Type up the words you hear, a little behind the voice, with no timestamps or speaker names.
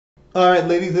Alright,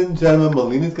 ladies and gentlemen,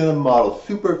 Melina's gonna model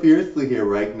super fiercely here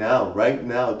right now. Right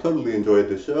now. Totally enjoyed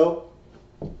the show.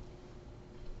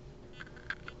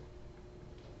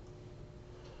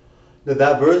 Now,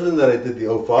 that version that I did the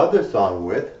Oh Father song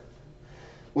with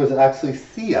was actually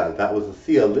Sia. That was the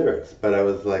Sia lyrics. But I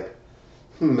was like,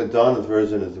 Madonna's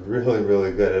version is really,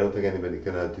 really good. I don't think anybody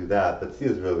can do that. But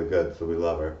Sia's really good, so we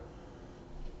love her.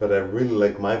 But I really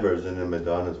like my version and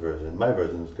Madonna's version. My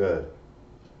version is good.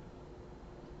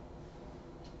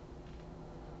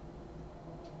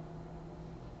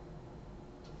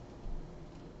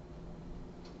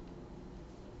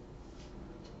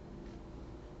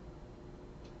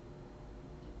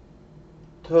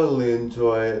 Totally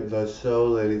enjoy the show,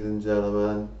 ladies and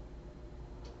gentlemen.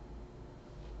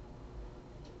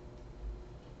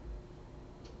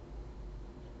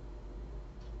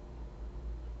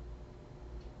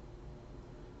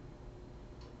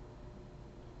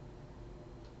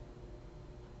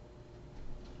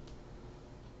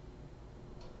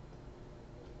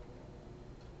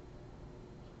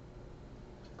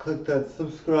 Click that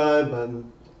subscribe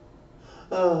button.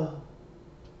 Uh,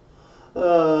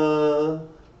 uh,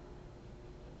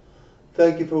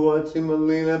 Thank you for watching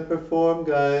Melina perform,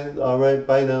 guys. Alright,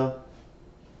 bye now.